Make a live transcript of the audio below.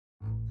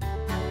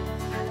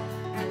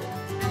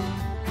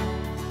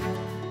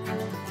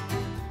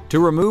To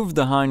remove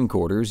the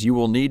hindquarters, you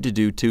will need to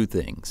do two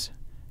things.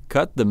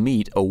 Cut the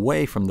meat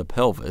away from the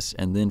pelvis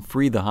and then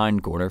free the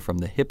hindquarter from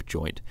the hip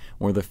joint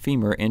where the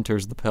femur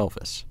enters the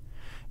pelvis.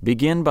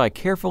 Begin by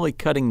carefully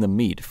cutting the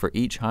meat for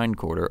each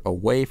hindquarter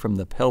away from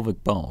the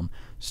pelvic bone,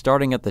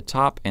 starting at the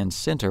top and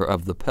center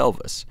of the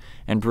pelvis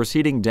and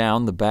proceeding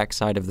down the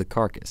backside of the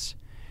carcass.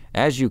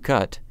 As you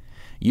cut,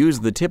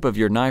 use the tip of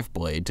your knife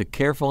blade to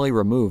carefully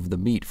remove the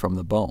meat from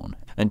the bone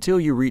until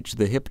you reach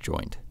the hip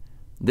joint.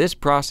 This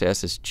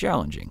process is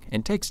challenging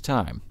and takes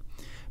time,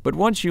 but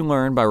once you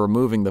learn by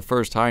removing the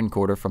first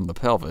hindquarter from the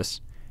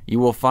pelvis, you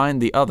will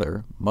find the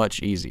other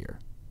much easier.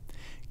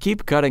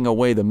 Keep cutting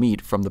away the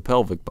meat from the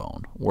pelvic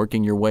bone,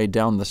 working your way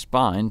down the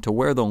spine to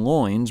where the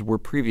loins were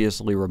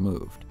previously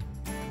removed.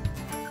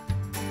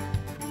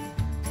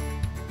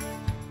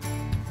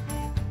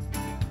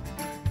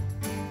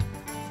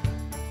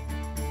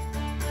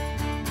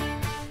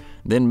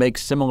 Then make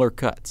similar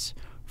cuts,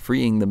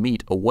 freeing the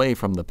meat away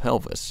from the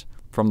pelvis,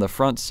 from the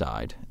front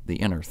side, the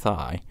inner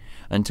thigh,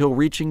 until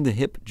reaching the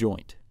hip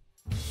joint.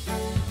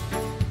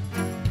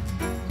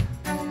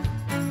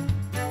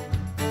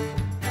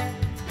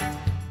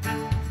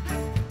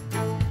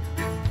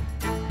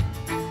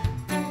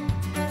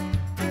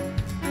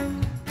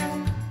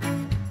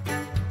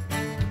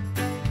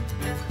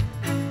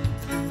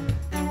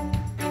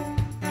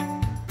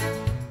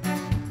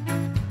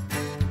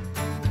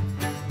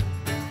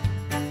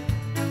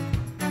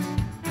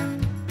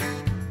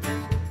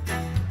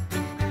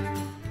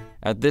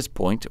 At this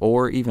point,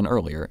 or even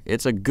earlier,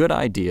 it's a good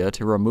idea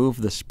to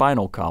remove the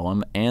spinal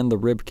column and the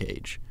rib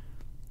cage.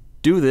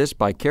 Do this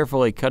by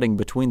carefully cutting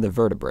between the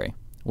vertebrae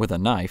with a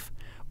knife,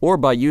 or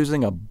by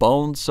using a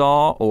bone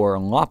saw or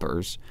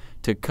loppers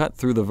to cut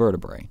through the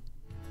vertebrae.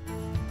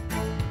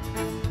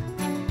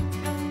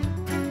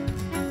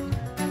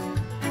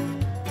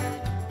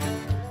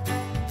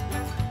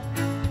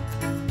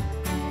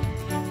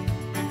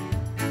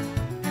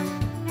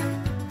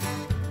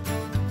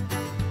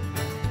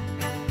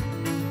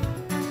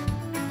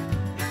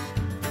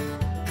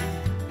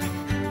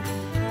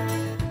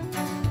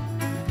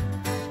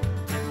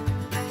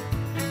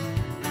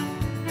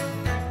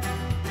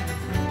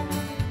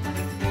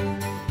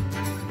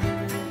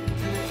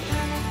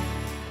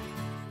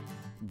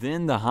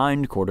 Then the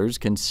hindquarters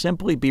can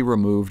simply be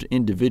removed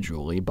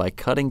individually by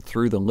cutting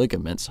through the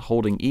ligaments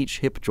holding each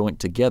hip joint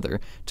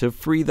together to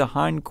free the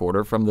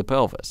hindquarter from the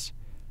pelvis.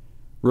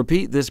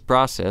 Repeat this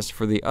process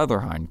for the other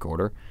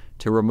hindquarter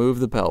to remove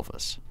the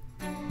pelvis.